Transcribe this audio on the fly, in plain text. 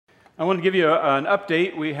I want to give you an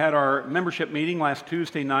update. We had our membership meeting last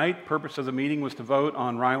Tuesday night. Purpose of the meeting was to vote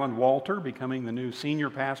on Ryland Walter becoming the new senior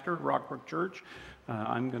pastor at Rockbrook Church.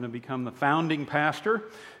 I'm going to become the founding pastor,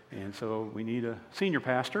 and so we need a senior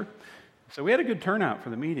pastor. So we had a good turnout for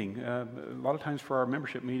the meeting. A lot of times for our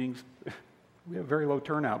membership meetings, we have very low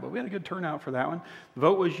turnout, but we had a good turnout for that one. The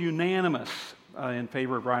vote was unanimous in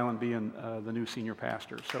favor of Ryland being the new senior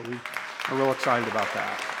pastor. So we are real excited about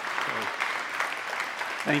that. So,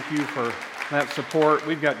 thank you for that support.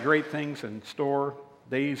 We've got great things in store,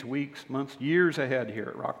 days, weeks, months, years ahead here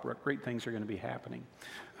at Rockbrook. Great things are going to be happening.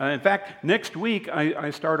 In fact, next week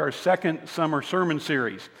I start our second summer sermon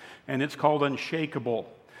series, and it's called Unshakable.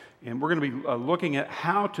 And we're going to be looking at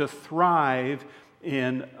how to thrive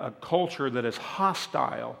in a culture that is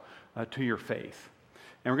hostile to your faith.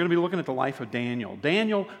 And we're going to be looking at the life of Daniel.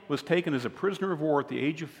 Daniel was taken as a prisoner of war at the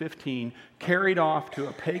age of 15, carried off to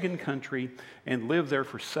a pagan country, and lived there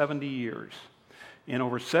for 70 years. And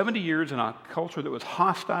over 70 years in a culture that was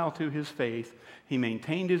hostile to his faith, he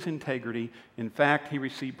maintained his integrity. In fact, he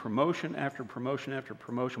received promotion after promotion after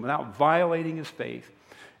promotion without violating his faith.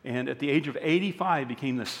 And at the age of 85,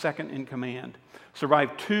 became the second in command.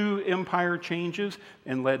 Survived 2 empire changes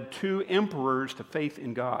and led 2 emperors to faith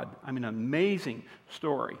in God. I mean, an amazing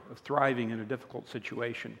story of thriving in a difficult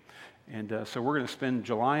situation. And so we're going to spend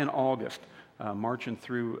July and August marching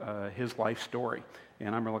through his life story.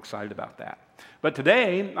 And I'm real excited about that. But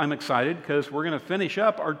today, I'm excited because we're going to finish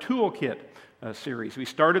up our toolkit series. We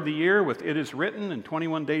started the year with It Is Written and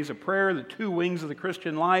 21 Days of Prayer, the 2 wings of the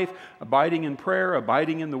Christian life, abiding in prayer,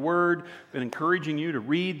 abiding in the Word. Been encouraging you to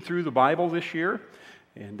read through the Bible this year,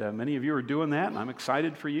 and many of you are doing that, and I'm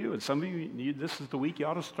excited for you. And some of you, this is the week you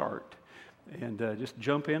ought to start, and just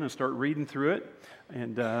jump in and start reading through it.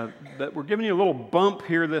 And but we're giving you a little bump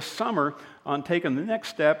here this summer on taking the next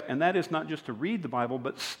step, and that is not just to read the Bible,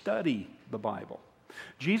 but study the Bible.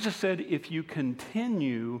 Jesus said, if you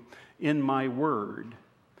continue in my word,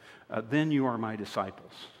 then you are my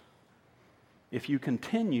disciples. If you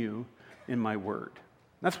continue in my word.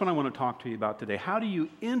 That's what I want to talk to you about today. How do you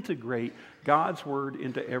integrate God's word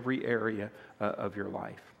into every area of your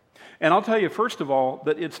life? And I'll tell you, first of all,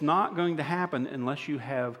 that it's not going to happen unless you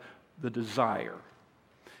have the desire.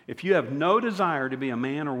 If you have no desire to be a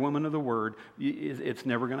man or woman of the word, it's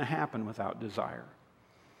never going to happen without desire.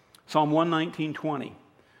 Psalm 119:20.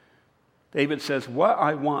 David says, what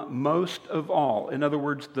I want most of all, in other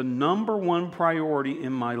words, the number one priority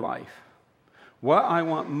in my life, what I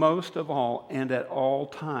want most of all and at all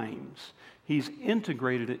times, he's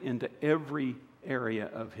integrated it into every area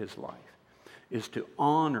of his life, is to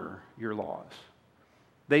honor your laws.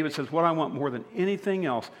 David says, what I want more than anything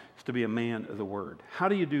else is to be a man of the word. How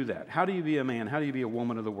do you do that? How do you be a man? How do you be a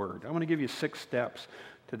woman of the word? I want to give you 6 steps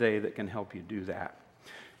today that can help you do that.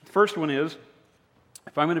 The first one is,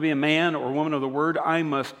 if I'm going to be a man or woman of the Word, I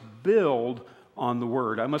must build on the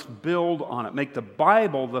Word. I must build on it. Make the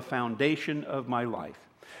Bible the foundation of my life.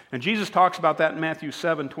 And Jesus talks about that in Matthew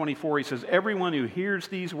 7:24. He says, everyone who hears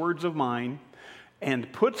these words of mine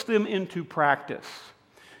and puts them into practice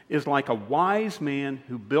is like a wise man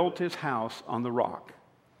who built his house on the rock.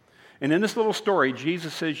 And in this little story,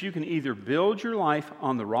 Jesus says you can either build your life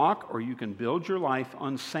on the rock or you can build your life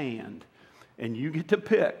on sand. And you get to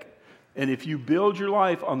pick. And if you build your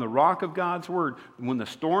life on the rock of God's word, when the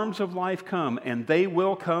storms of life come, and they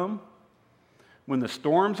will come, when the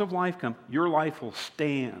storms of life come, your life will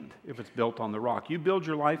stand if it's built on the rock. You build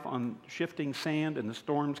your life on shifting sand and the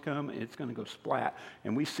storms come, it's going to go splat.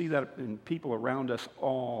 And we see that in people around us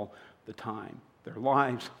all the time. Their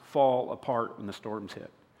lives fall apart when the storms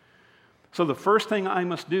hit. So the first thing I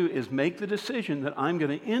must do is make the decision that I'm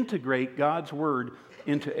going to integrate God's word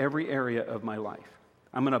into every area of my life.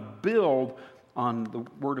 I'm going to build on the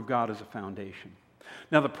Word of God as a foundation.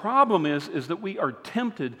 Now, the problem is that we are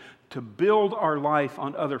tempted to build our life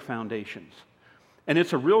on other foundations. And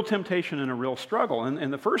it's a real temptation and a real struggle.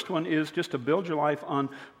 And the first one is just to build your life on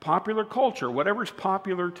popular culture, whatever's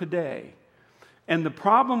popular today. And the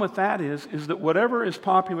problem with that is that whatever is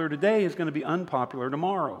popular today is going to be unpopular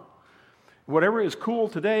tomorrow. Whatever is cool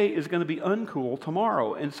today is going to be uncool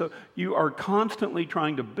tomorrow. And so you are constantly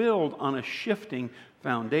trying to build on a shifting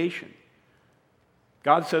foundation.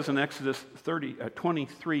 God says in Exodus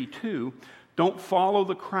 23:2, don't follow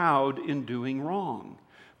the crowd in doing wrong,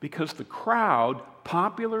 because the crowd,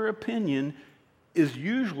 popular opinion, is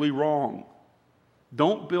usually wrong.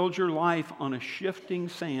 Don't build your life on a shifting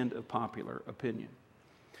sand of popular opinion.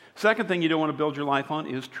 Second thing you don't want to build your life on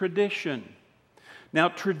is tradition. Now,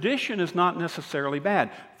 tradition is not necessarily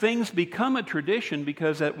bad. Things become a tradition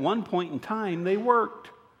because at one point in time they worked.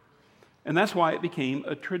 And that's why it became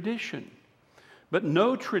a tradition. But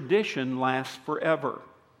no tradition lasts forever.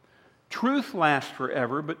 Truth lasts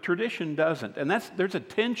forever, but tradition doesn't. And there's a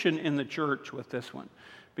tension in the church with this one,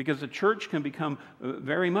 because the church can become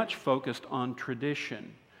very much focused on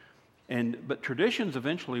tradition. But traditions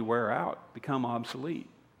eventually wear out, become obsolete.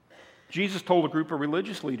 Jesus told a group of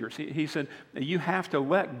religious leaders, he said, you have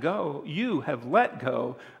let go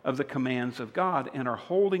of the commands of God and are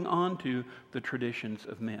holding on to the traditions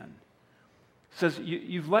of men. He says,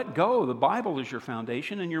 you've let go. The Bible is your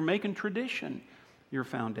foundation, and you're making tradition your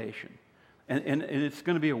foundation. And it's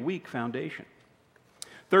going to be a weak foundation.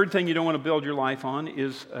 Third thing you don't want to build your life on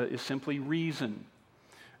is simply reason.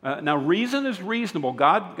 Now, reason is reasonable.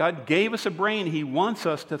 God gave us a brain. He wants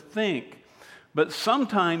us to think. But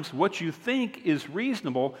sometimes what you think is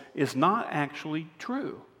reasonable is not actually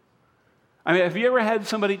true. I mean, have you ever had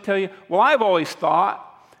somebody tell you, well, I've always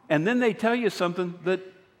thought, and then they tell you something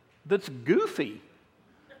that's goofy?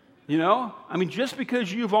 You know? I mean, just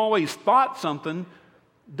because you've always thought something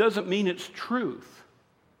doesn't mean it's truth.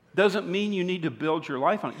 Doesn't mean you need to build your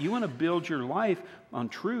life on it. You want to build your life on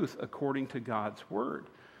truth according to God's Word.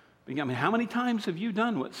 I mean, how many times have you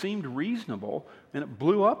done what seemed reasonable and it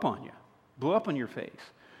blew up on you? Blew up on your face?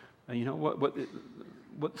 You know,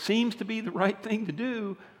 what seems to be the right thing to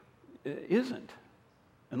do isn't,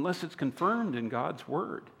 unless it's confirmed in God's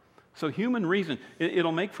Word. So human reason,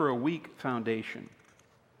 it'll make for a weak foundation.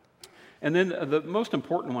 And then the most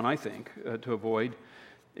important one, I think, to avoid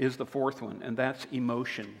is the fourth one, and that's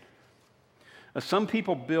emotion. Some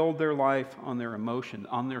people build their life on their emotion,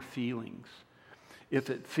 on their feelings. If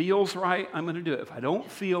it feels right, I'm going to do it. If I don't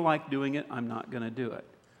feel like doing it, I'm not going to do it.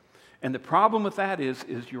 And the problem with that is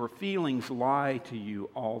your feelings lie to you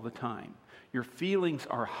all the time. Your feelings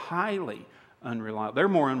are highly unreliable. They're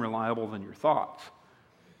more unreliable than your thoughts.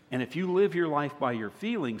 And if you live your life by your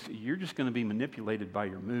feelings, you're just going to be manipulated by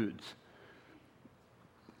your moods.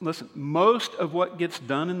 Listen, most of what gets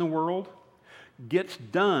done in the world gets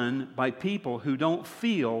done by people who don't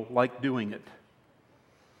feel like doing it.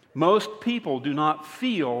 Most people do not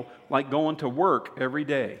feel like going to work every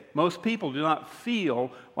day. Most people do not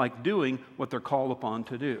feel like doing what they're called upon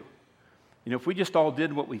to do. You know, if we just all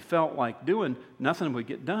did what we felt like doing, nothing would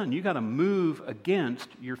get done. You got to move against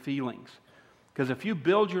your feelings. Because if you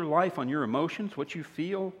build your life on your emotions, what you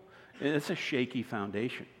feel, it's a shaky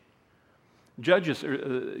foundation. Judges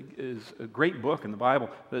is a great book in the Bible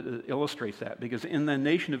that illustrates that, because in the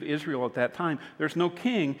nation of Israel at that time, there's no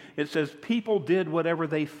king. It says people did whatever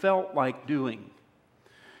they felt like doing.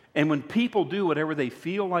 And when people do whatever they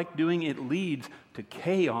feel like doing, it leads to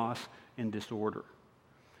chaos and disorder.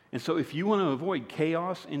 And so if you want to avoid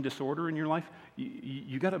chaos and disorder in your life,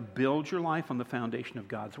 you got to build your life on the foundation of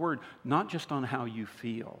God's Word, not just on how you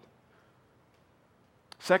feel.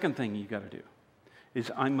 Second thing you got to do is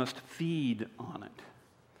I must feed on it.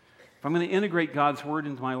 If I'm going to integrate God's Word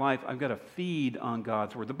into my life, I've got to feed on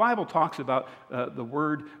God's Word. The Bible talks about the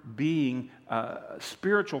Word being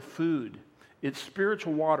spiritual food. It's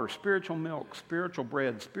spiritual water, spiritual milk, spiritual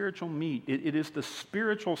bread, spiritual meat. It is the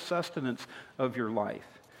spiritual sustenance of your life.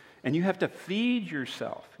 And you have to feed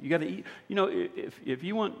yourself. You got to eat. You know, if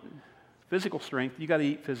you want physical strength, you got to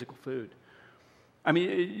eat physical food. I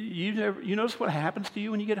mean, you notice what happens to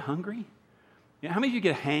you when you get hungry? You know, how many of you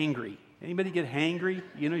get hangry? Anybody get hangry?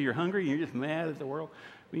 You know, you're hungry and you're just mad at the world.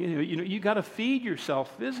 You got to feed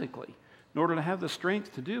yourself physically in order to have the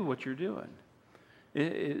strength to do what you're doing.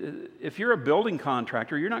 If you're a building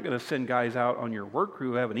contractor, you're not going to send guys out on your work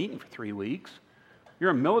crew who haven't eaten for 3 weeks. You're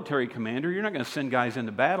a military commander, you're not going to send guys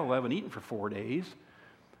into battle who haven't eaten for 4 days.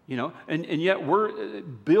 You know, and yet we're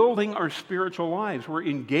building our spiritual lives. We're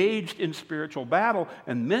engaged in spiritual battle,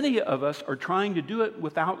 and many of us are trying to do it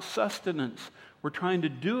without sustenance. We're trying to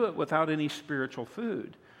do it without any spiritual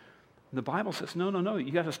food. And the Bible says, no,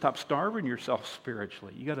 you got to stop starving yourself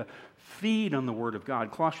spiritually. You got to feed on the Word of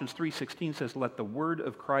God. Colossians 3:16 says, let the Word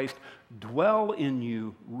of Christ dwell in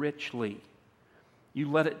you richly. You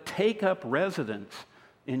let it take up residence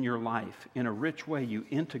in your life in a rich way. You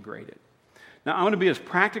integrate it. Now, I want to be as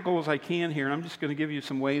practical as I can here, and I'm just going to give you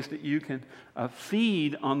some ways that you can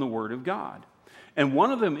feed on the Word of God. And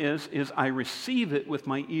one of them is I receive it with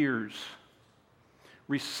my ears.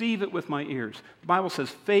 Receive it with my ears. The Bible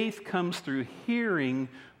says faith comes through hearing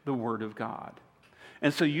the Word of God.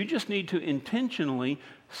 And so you just need to intentionally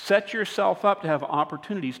set yourself up to have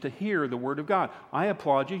opportunities to hear the Word of God. I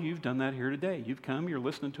applaud you. You've done that here today. You've come, you're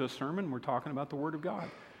listening to a sermon, we're talking about the Word of God.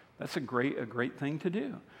 That's a great thing to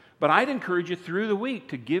do. But I'd encourage you through the week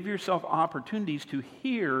to give yourself opportunities to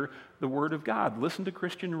hear the Word of God. Listen to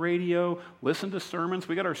Christian radio, listen to sermons.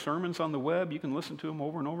 We got our sermons on the web. You can listen to them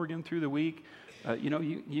over and over again through the week.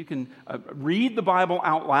 You can read the Bible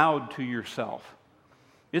out loud to yourself.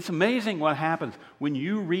 It's amazing what happens when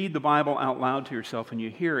you read the Bible out loud to yourself and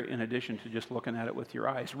you hear it in addition to just looking at it with your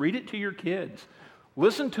eyes. Read it to your kids.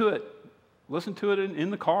 Listen to it. Listen to it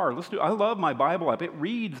in the car. I love my Bible app. It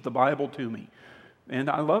reads the Bible to me. And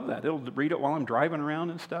I love that. It'll read it while I'm driving around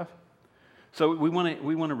and stuff. So we want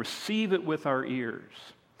to receive it with our ears.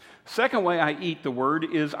 Second way I eat the Word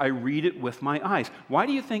is I read it with my eyes. Why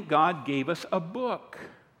do you think God gave us a book?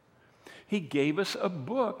 He gave us a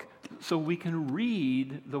book so we can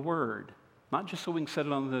read the Word. Not just so we can set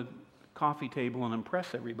it on the coffee table and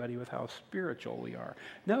impress everybody with how spiritual we are.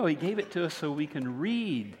 No, He gave it to us so we can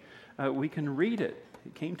read. We can read it.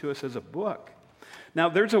 It came to us as a book. Now,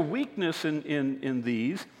 there's a weakness in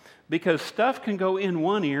these because stuff can go in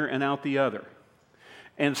one ear and out the other.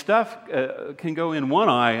 And stuff can go in one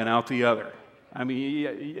eye and out the other. I mean,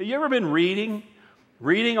 you ever been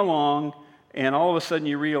reading along, and all of a sudden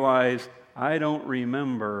you realize, I don't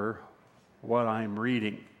remember what I'm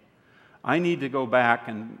reading. I need to go back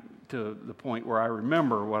to the point where I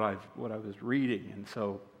remember what I was reading. And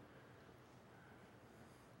so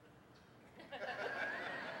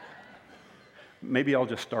maybe I'll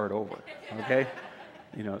just start over, okay?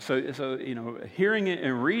 So hearing it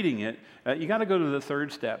and reading it, you got to go to the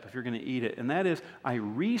third step if you're going to eat it, and that is I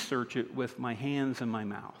research it with my hands and my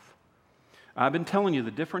mouth. I've been telling you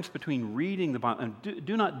the difference between reading the Bible, and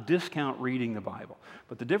do not discount reading the Bible,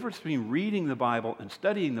 but the difference between reading the Bible and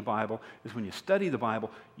studying the Bible is when you study the Bible,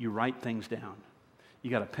 you write things down. You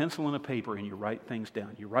got a pencil and a paper and you write things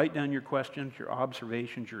down. You write down your questions, your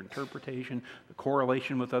observations, your interpretation, the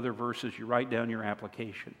correlation with other verses. You write down your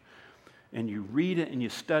application. And you read it and you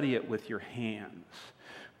study it with your hands.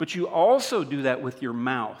 But you also do that with your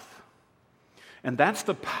mouth. And that's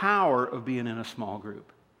the power of being in a small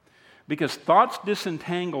group. Because thoughts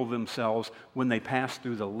disentangle themselves when they pass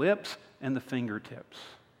through the lips and the fingertips.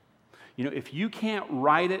 If you can't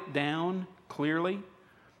write it down clearly,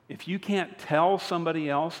 if you can't tell somebody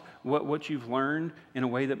else what you've learned in a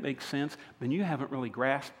way that makes sense, then you haven't really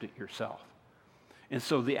grasped it yourself. And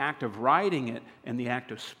so the act of writing it and the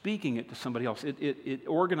act of speaking it to somebody else, it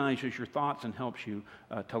organizes your thoughts and helps you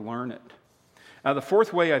to learn it. The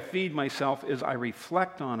fourth way I feed myself is I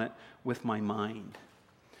reflect on it with my mind.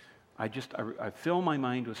 I fill my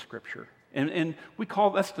mind with Scripture. And we call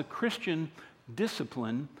that's the Christian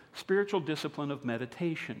discipline, spiritual discipline of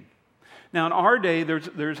meditation. Now, in our day,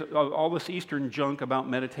 there's all this Eastern junk about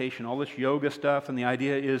meditation, all this yoga stuff, and the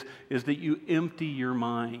idea is that you empty your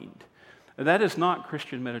mind. That is not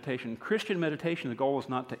Christian meditation. Christian meditation, the goal is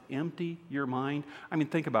not to empty your mind. I mean,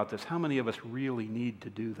 think about this. How many of us really need to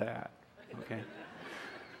do that? Okay?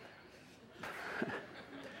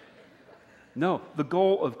 No, the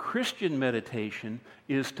goal of Christian meditation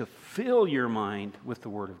is to fill your mind with the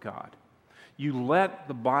Word of God. You let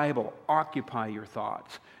the Bible occupy your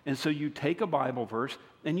thoughts. And so you take a Bible verse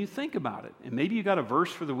and you think about it. And maybe you got a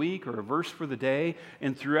verse for the week or a verse for the day.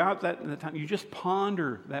 And throughout that time, you just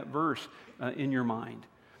ponder that verse in your mind.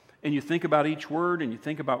 And you think about each word and you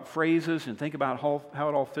think about phrases and think about how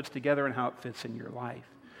it all fits together and how it fits in your life.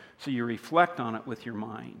 So you reflect on it with your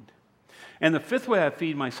mind. And the fifth way I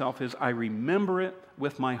feed myself is I remember it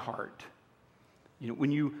with my heart.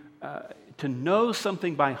 When you to know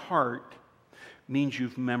something by heart means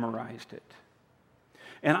you've memorized it.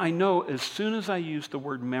 And I know as soon as I use the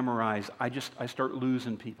word memorize, I start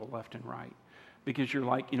losing people left and right. Because you're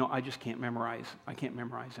like, I just can't memorize. I can't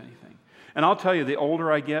memorize anything. And I'll tell you, the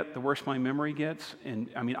older I get, the worse my memory gets. And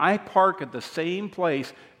I park at the same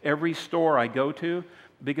place every store I go to,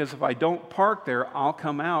 because if I don't park there, I'll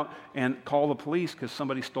come out and call the police because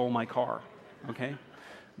somebody stole my car. Okay?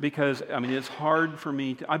 Because, it's hard for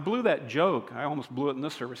me to... I blew that joke. I almost blew it in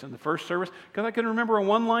this service. In the first service, because I couldn't remember a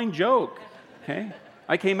one-line joke. Okay?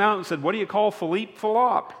 I came out and said, what do you call Philippe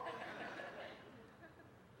Philop?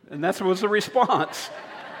 And that was the response.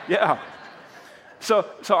 Yeah. So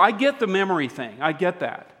I get the memory thing. I get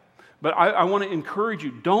that. But I want to encourage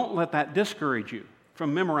you, don't let that discourage you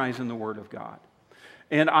from memorizing the Word of God.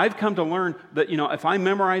 And I've come to learn that, if I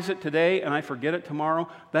memorize it today and I forget it tomorrow,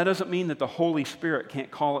 that doesn't mean that the Holy Spirit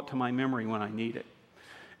can't call it to my memory when I need it.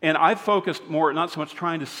 And I've focused more, not so much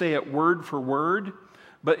trying to say it word for word,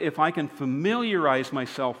 but if I can familiarize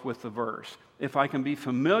myself with the verse, if I can be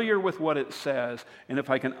familiar with what it says, and if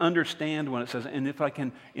I can understand what it says, and if I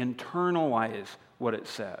can internalize what it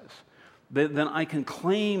says, then I can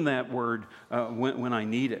claim that word when I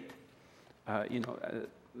need it.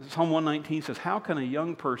 Psalm 119 says, how can a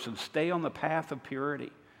young person stay on the path of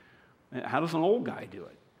purity? How does an old guy do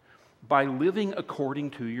it? By living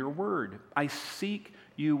according to your word. I seek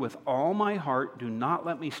you with all my heart. Do not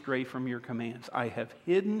let me stray from your commands. I have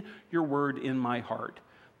hidden your word in my heart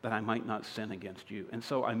that I might not sin against you. And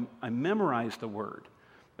so I memorize the word.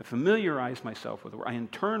 I familiarize myself with the word. I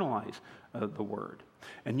internalize the word.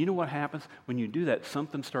 And you know what happens? When you do that,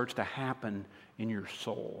 something starts to happen in your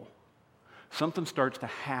soul. Something starts to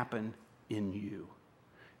happen in you.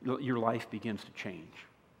 Your life begins to change.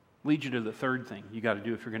 Leads you to the third thing you got to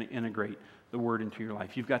do if you're going to integrate the Word into your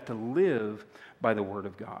life. You've got to live by the Word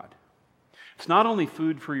of God. It's not only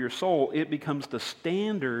food for your soul, it becomes the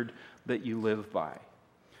standard that you live by.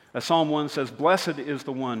 Psalm 1 says, blessed is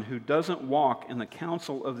the one who doesn't walk in the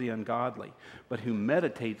counsel of the ungodly, but who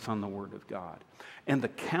meditates on the Word of God. And the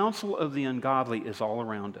counsel of the ungodly is all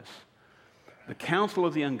around us. The counsel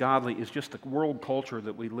of the ungodly is just the world culture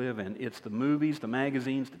that we live in. It's the movies, the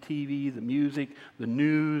magazines, the TV, the music, the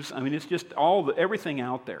news. I mean, it's just everything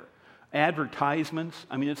out there. Advertisements.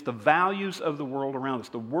 I mean, it's the values of the world around us.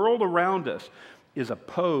 The world around us is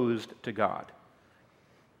opposed to God.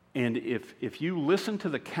 And if you listen to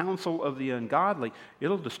the counsel of the ungodly,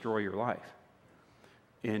 it'll destroy your life.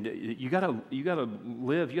 And you gotta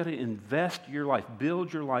live, you gotta invest your life,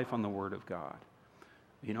 build your life on the Word of God.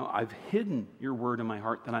 I've hidden your word in my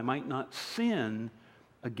heart that I might not sin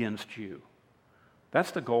against you.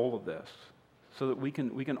 That's the goal of this, so that we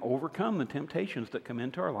can overcome the temptations that come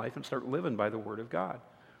into our life and start living by the Word of God.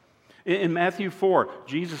 In Matthew 4,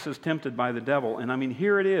 Jesus is tempted by the devil, and I mean,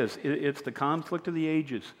 here it is. It's the conflict of the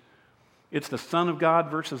ages. It's the Son of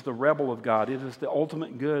God versus the rebel of God. It is the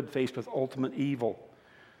ultimate good faced with ultimate evil.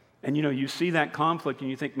 And you see that conflict and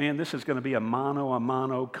you think, man, this is going to be a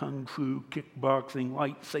mano, kung fu, kickboxing,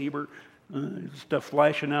 lightsaber, stuff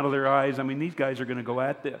flashing out of their eyes. I mean, these guys are going to go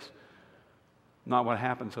at this. Not what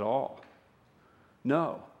happens at all.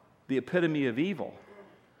 No, the epitome of evil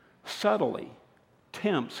subtly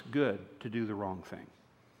tempts good to do the wrong thing.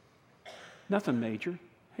 Nothing major.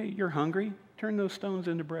 Hey, you're hungry? Turn those stones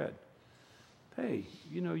into bread. Hey,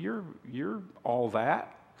 you're all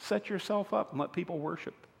that. Set yourself up and let people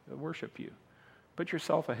worship you. Put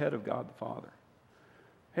yourself ahead of God the Father.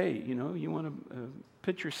 Hey, you want to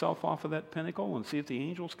pitch yourself off of that pinnacle and see if the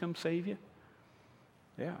angels come save you?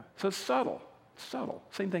 Yeah. So it's subtle. It's subtle.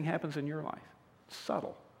 Same thing happens in your life. It's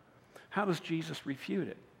subtle. How does Jesus refute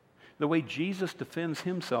it? The way Jesus defends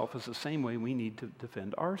himself is the same way we need to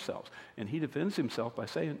defend ourselves. And he defends himself by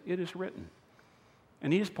saying, it is written.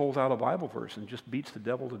 And he just pulls out a Bible verse and just beats the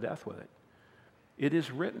devil to death with it. It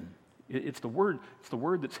is written. It's the word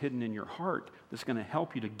that's hidden in your heart that's going to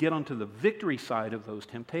help you to get onto the victory side of those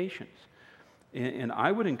temptations. And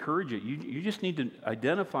I would encourage you just need to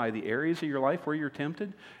identify the areas of your life where you're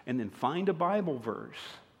tempted and then find a Bible verse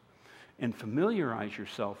and familiarize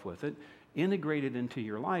yourself with it, integrate it into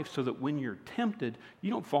your life so that when you're tempted,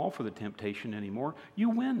 you don't fall for the temptation anymore. You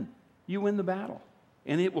win. You win the battle.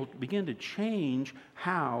 And it will begin to change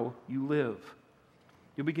how you live.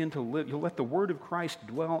 You'll begin to live. You'll let the Word of Christ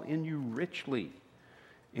dwell in you richly.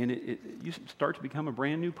 And you start to become a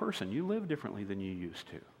brand new person. You live differently than you used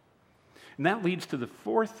to. And that leads to the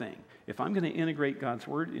fourth thing. If I'm going to integrate God's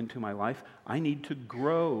Word into my life, I need to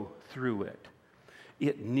grow through it.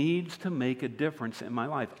 It needs to make a difference in my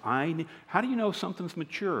life. How do you know something's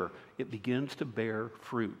mature? It begins to bear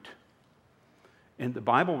fruit. And the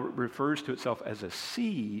Bible refers to itself as a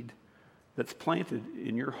seed that's planted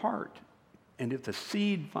in your heart. And if the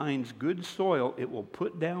seed finds good soil, it will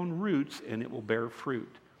put down roots and it will bear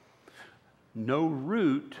fruit. No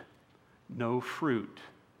root, no fruit.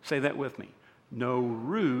 Say that with me. No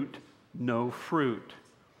root, no fruit.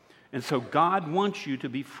 And so God wants you to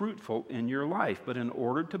be fruitful in your life. But in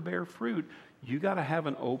order to bear fruit, you got to have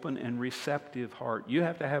an open and receptive heart. You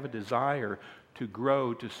have to have a desire to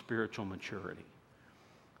grow to spiritual maturity.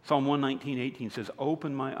 Psalm 119:18 says,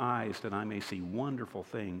 open my eyes that I may see wonderful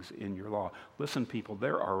things in your law. Listen, people,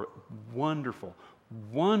 there are wonderful,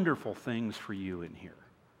 wonderful things for you in here.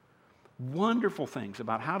 Wonderful things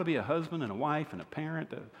about how to be a husband and a wife and a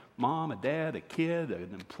parent, a mom, a dad, a kid, an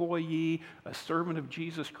employee, a servant of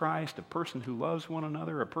Jesus Christ, a person who loves one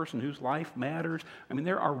another, a person whose life matters. I mean,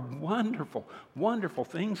 there are wonderful, wonderful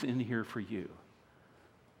things in here for you.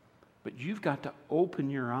 But you've got to open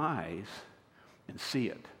your eyes and see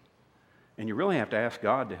it. And you really have to ask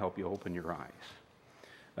God to help you open your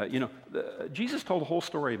eyes. Jesus told a whole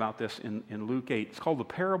story about this in Luke 8. It's called the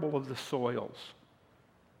parable of the soils.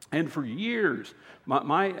 And for years,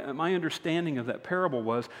 my understanding of that parable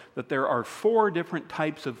was that there are 4 different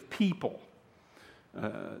types of people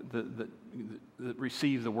that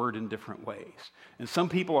receive the word in different ways. And some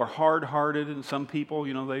people are hard-hearted, and some people,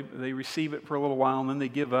 they receive it for a little while and then they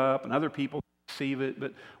give up, and other people receive it,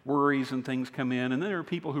 but worries and things come in, and then there are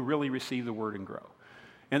people who really receive the word and grow.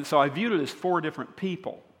 And so I viewed it as 4 different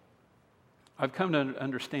people. I've come to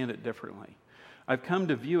understand it differently. I've come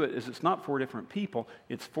to view it as it's not 4 different people,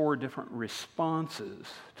 it's 4 different responses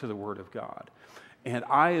to the Word of God. And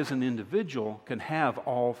I, as an individual, can have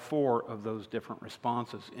all 4 of those different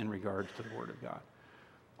responses in regards to the Word of God.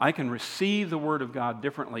 I can receive the Word of God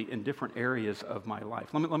differently in different areas of my life.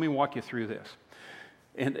 Let me walk you through this.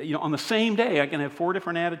 And on the same day, I can have 4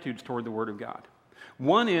 different attitudes toward the Word of God.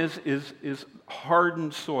 One is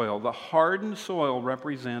hardened soil. The hardened soil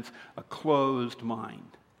represents a closed mind.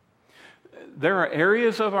 There are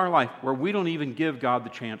areas of our life where we don't even give God the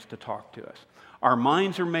chance to talk to us. Our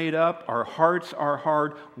minds are made up, our hearts are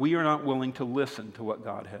hard, we are not willing to listen to what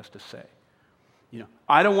God has to say.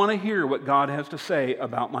 I don't want to hear what God has to say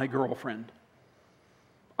about my girlfriend.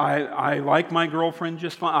 I like my girlfriend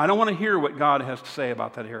just fine. I don't want to hear what God has to say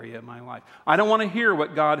about that area of my life. I don't want to hear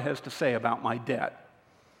what God has to say about my debt.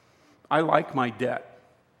 I like my debt.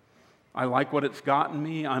 I like what it's gotten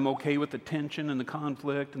me. I'm okay with the tension and the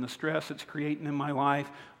conflict and the stress it's creating in my life.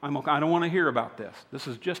 I don't want to hear about this. This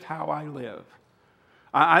is just how I live.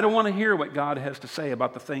 I don't want to hear what God has to say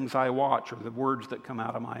about the things I watch or the words that come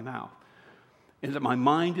out of my mouth. Is that my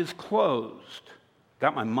mind is closed,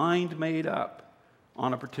 got my mind made up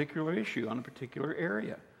on a particular issue, on a particular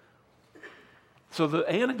area. So the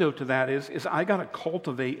antidote to that is I got to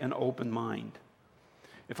cultivate an open mind.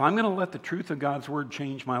 If I'm going to let the truth of God's Word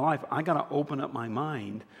change my life, I got to open up my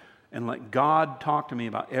mind and let God talk to me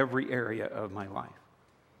about every area of my life.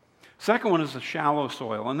 Second one is the shallow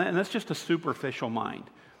soil, and that's just a superficial mind.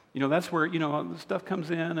 That's where, the stuff comes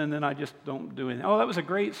in and then I just don't do anything. Oh, that was a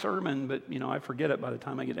great sermon, but, I forget it by the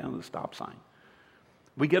time I get down to the stop sign.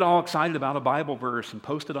 We get all excited about a Bible verse and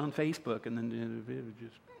post it on Facebook and then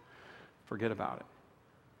just forget about it.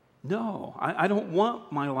 No, I don't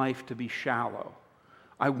want my life to be shallow.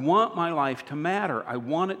 I want my life to matter. I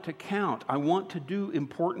want it to count. I want to do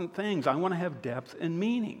important things. I want to have depth and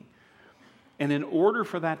meaning. And in order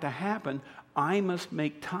for that to happen, I must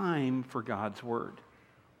make time for God's Word.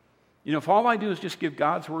 If all I do is just give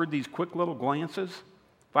God's Word these quick little glances,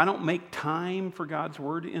 if I don't make time for God's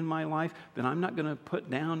Word in my life, then I'm not going to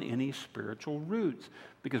put down any spiritual roots,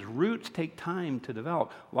 because roots take time to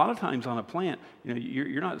develop. A lot of times on a plant,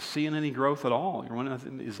 you're not seeing any growth at all. You're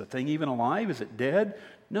wondering, is the thing even alive? Is it dead?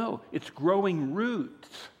 No, it's growing roots.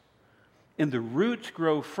 And the roots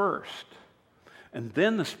grow first. And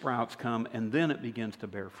then the sprouts come, and then it begins to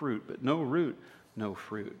bear fruit. But no root, no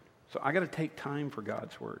fruit. So I got to take time for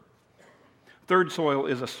God's Word. Third soil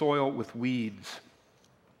is a soil with weeds.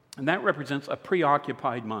 And that represents a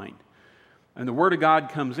preoccupied mind. And the Word of God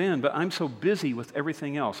comes in, but I'm so busy with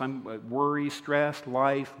everything else. I'm worry, stress,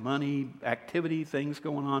 life, money, activity, things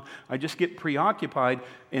going on. I just get preoccupied,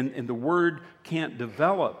 and the Word can't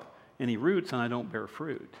develop any roots, and I don't bear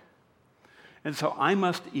fruit. And so I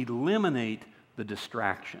must eliminate the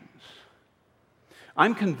distractions.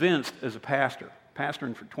 I'm convinced as a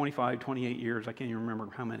pastoring for 25, 28 years, I can't even remember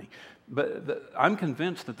how many, but I'm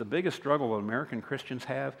convinced that the biggest struggle that American Christians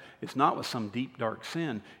have is not with some deep, dark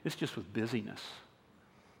sin, it's just with busyness.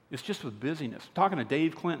 It's just with busyness. Talking to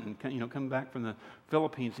Dave Clinton, coming back from the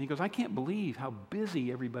Philippines, and he goes, I can't believe how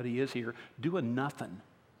busy everybody is here doing nothing.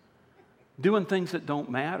 Doing things that don't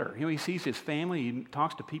matter. He sees his family, he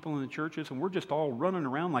talks to people in the churches, and we're just all running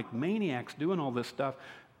around like maniacs doing all this stuff,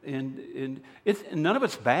 and none of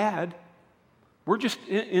it's bad. We're just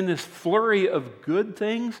in this flurry of good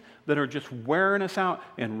things that are just wearing us out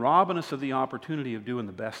and robbing us of the opportunity of doing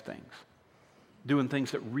the best things. Doing things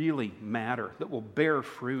that really matter, that will bear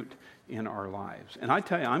fruit in our lives. And I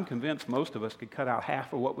tell you, I'm convinced most of us could cut out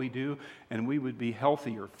half of what we do and we would be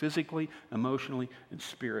healthier physically, emotionally, and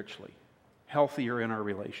spiritually. Healthier in our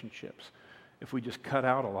relationships if we just cut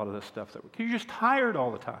out a lot of this stuff. You're just tired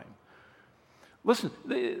all the time. Listen,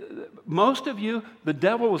 most of you, the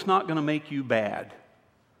devil is not going to make you bad.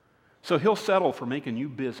 So he'll settle for making you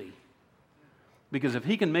busy. Because if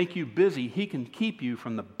he can make you busy, he can keep you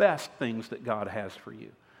from the best things that God has for you.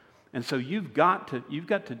 And so you've got to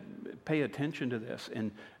pay attention to this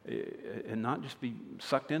and not just be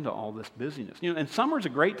sucked into all this busyness. And summer's a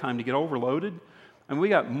great time to get overloaded. And we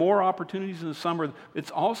got more opportunities in the summer. It's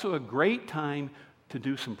also a great time to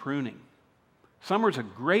do some pruning. Summer's a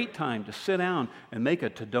great time to sit down and make a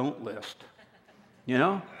to-don't list.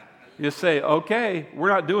 You say, okay, we're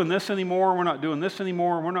not doing this anymore, we're not doing this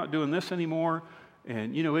anymore, we're not doing this anymore.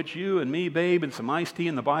 And, it's you and me, babe, and some iced tea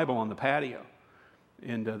and the Bible on the patio.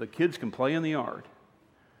 And the kids can play in the yard.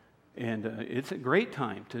 And it's a great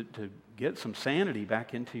time to get some sanity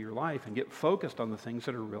back into your life and get focused on the things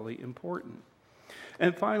that are really important.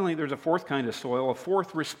 And finally, there's a fourth kind of soil, a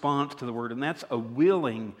fourth response to the Word, and that's a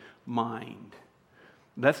willing mind.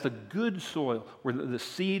 That's the good soil where the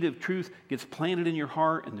seed of truth gets planted in your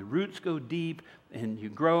heart and the roots go deep and you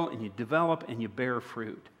grow and you develop and you bear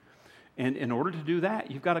fruit. And in order to do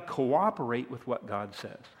that, you've got to cooperate with what God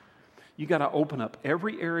says. You've got to open up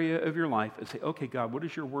every area of your life and say, okay, God, what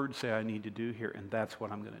does your Word say I need to do here? And that's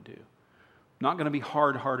what I'm going to do. I'm not going to be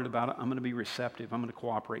hard-hearted about it. I'm going to be receptive. I'm going to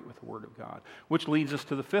cooperate with the Word of God. Which leads us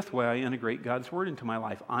to the fifth way I integrate God's Word into my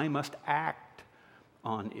life. I must act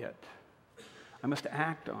on it. I must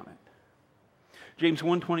act on it. James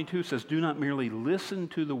 1:22 says, do not merely listen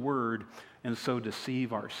to the Word and so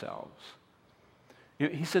deceive ourselves.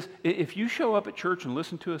 He says, if you show up at church and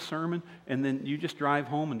listen to a sermon and then you just drive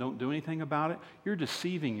home and don't do anything about it, you're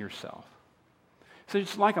deceiving yourself. So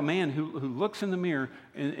it's like a man who looks in the mirror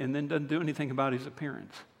and then doesn't do anything about his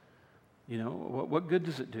appearance. What good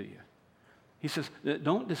does it do you? He says,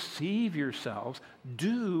 don't deceive yourselves.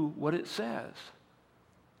 Do what it says.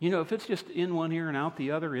 If it's just in one ear and out the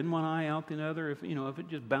other, in one eye, out the other, if it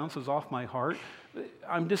just bounces off my heart,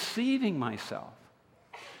 I'm deceiving myself.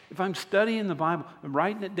 If I'm studying the Bible, I'm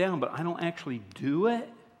writing it down, but I don't actually do it,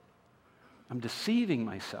 I'm deceiving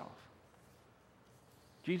myself.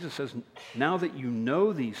 Jesus says, now that you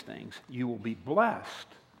know these things, you will be blessed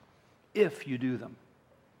if you do them.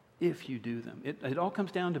 If you do them. It all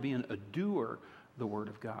comes down to being a doer of the Word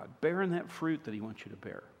of God, bearing that fruit that He wants you to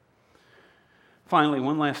bear. Finally,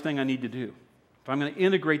 one last thing I need to do. If I'm going to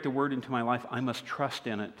integrate the Word into my life, I must trust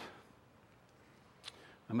in it.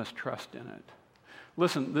 I must trust in it.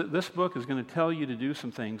 Listen, this book is going to tell you to do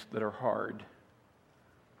some things that are hard.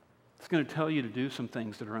 It's going to tell you to do some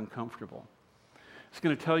things that are uncomfortable. It's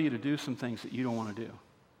going to tell you to do some things that you don't want to do.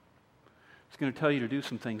 It's going to tell you to do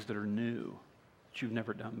some things that are new, that you've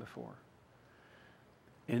never done before.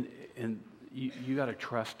 And you got to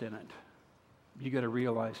trust in it. You got to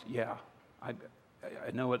realize, yeah, I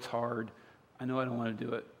know it's hard. I know I don't want to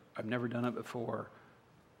do it. I've never done it before,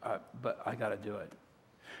 but I got to do it.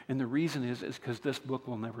 And the reason is because this book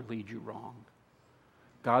will never lead you wrong.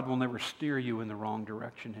 God will never steer you in the wrong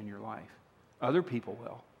direction in your life. Other people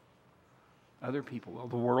will. Other people will.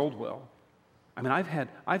 The world will. I mean,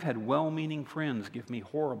 I've had well-meaning friends give me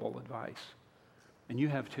horrible advice, and you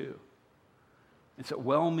have too. It's that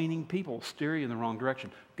well-meaning people steer you in the wrong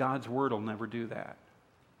direction. God's Word will never do that.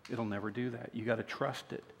 It'll never do that. You got to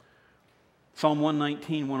trust it. Psalm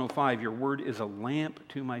 119, 105, your Word is a lamp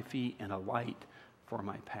to my feet and a light for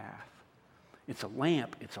my path. It's a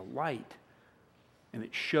lamp, it's a light, and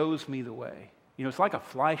it shows me the way. It's like a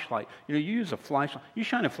flashlight. You use a flashlight. You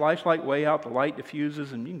shine a flashlight way out, the light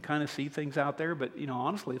diffuses, and you can kind of see things out there, but,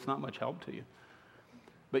 honestly, it's not much help to you.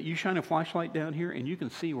 But you shine a flashlight down here, and you can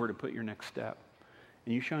see where to put your next step.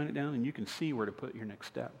 And you shine it down, and you can see where to put your next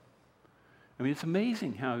step. I mean, it's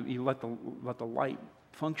amazing how you let the light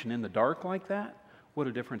function in the dark like that, what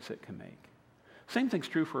a difference it can make. Same thing's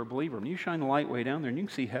true for a believer. When you shine the light way down there, and you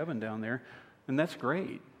can see heaven down there, and that's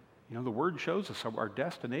great. The Word shows us our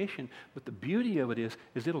destination, but the beauty of it is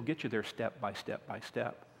it'll get you there step by step by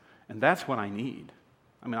step. And that's what I need.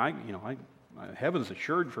 I mean, heaven's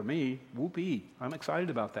assured for me. Whoopee. I'm excited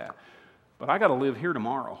about that. But I got to live here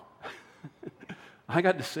tomorrow. I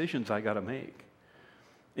got decisions I got to make.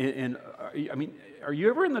 And are you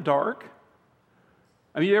ever in the dark?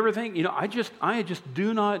 I mean, you ever think, I just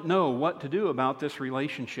do not know what to do about this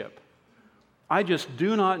relationship. I just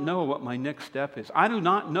do not know what my next step is. I do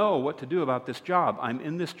not know what to do about this job. I'm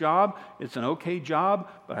in this job. It's an okay job,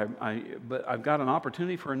 but I've got an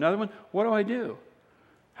opportunity for another one. What do I do?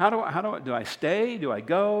 Do I stay? Do I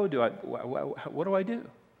go? What do I do?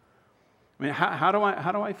 I mean, how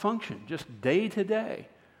do I function just day to day?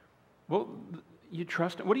 Well, you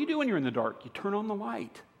trust. What do you do when you're in the dark? You turn on the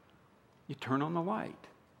light. You turn on the light.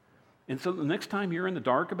 And so the next time you're in the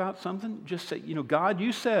dark about something, just say, God,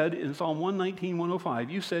 you said in Psalm 119, 105,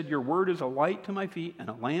 you said your Word is a light to my feet and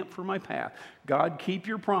a lamp for my path. God, keep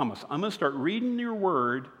your promise. I'm going to start reading your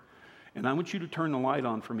Word, and I want you to turn the light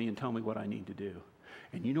on for me and tell me what I need to do.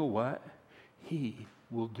 And you know what? He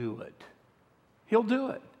will do it. He'll do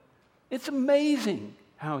it. It's amazing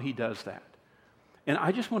how He does that. And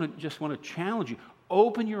I just want to challenge you.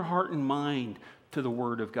 Open your heart and mind to the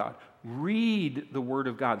Word of God. Read the Word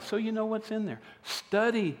of God so you know what's in there.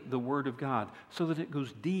 Study the Word of God so that it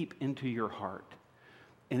goes deep into your heart.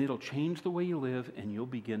 and it'll change the way you live, and you'll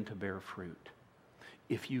begin to bear fruit.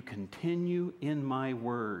 If you continue in my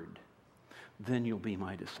word, then you'll be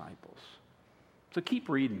my disciples. So keep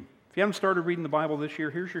reading. If you haven't started reading the Bible this year,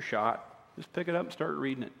 here's your shot. Just pick it up and start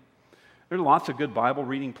reading it. There are lots of good Bible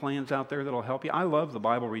reading plans out there that'll help you. I love the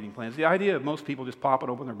Bible reading plans. The idea of most people just popping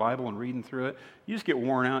open their Bible and reading through it, you just get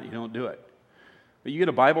worn out, you don't do it. But you get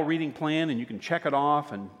a Bible reading plan and you can check it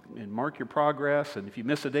off and mark your progress. And if you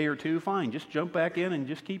miss a day or two, fine, just jump back in and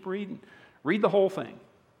just keep reading. Read the whole thing.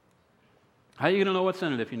 How are you going to know what's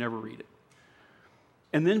in it if you never read it?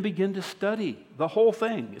 And then begin to study the whole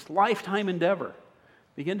thing. It's a lifetime endeavor.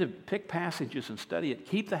 Begin to pick passages and study it.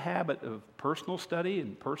 Keep the habit of personal study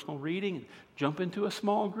and personal reading. And jump into a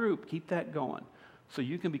small group. Keep that going so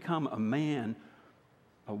you can become a man,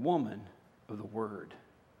 a woman of the Word.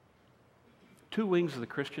 2 wings of the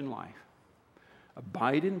Christian life.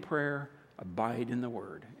 Abide in prayer, abide in the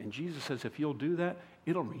Word. And Jesus says if you'll do that,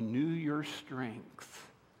 it'll renew your strength.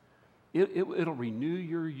 It'll renew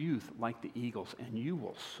your youth like the eagles, and you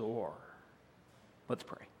will soar. Let's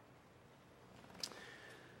pray.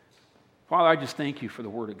 Father, I just thank you for the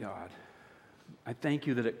Word of God. I thank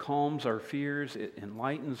you that it calms our fears, it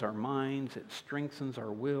enlightens our minds, it strengthens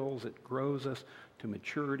our wills, it grows us to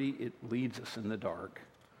maturity, it leads us in the dark.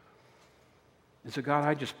 And so, God,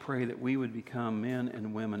 I just pray that we would become men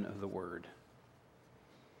and women of the Word.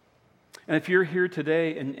 And if you're here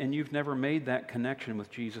today and you've never made that connection with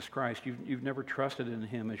Jesus Christ, you've never trusted in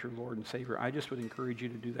Him as your Lord and Savior, I just would encourage you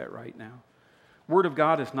to do that right now. Word of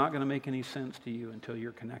God is not going to make any sense to you until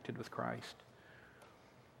you're connected with Christ.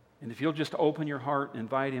 And if you'll just open your heart and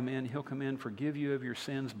invite Him in, He'll come in, forgive you of your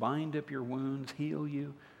sins, bind up your wounds, heal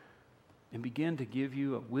you, and begin to give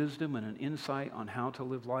you a wisdom and an insight on how to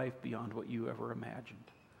live life beyond what you ever imagined.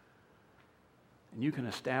 And you can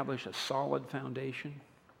establish a solid foundation,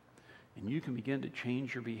 and you can begin to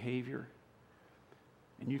change your behavior,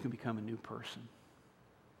 and you can become a new person.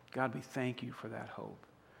 God, we thank you for that hope.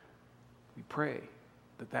 We pray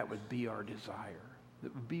that that would be our desire,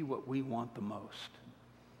 that would be what we want the most.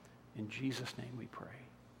 In Jesus' name we pray.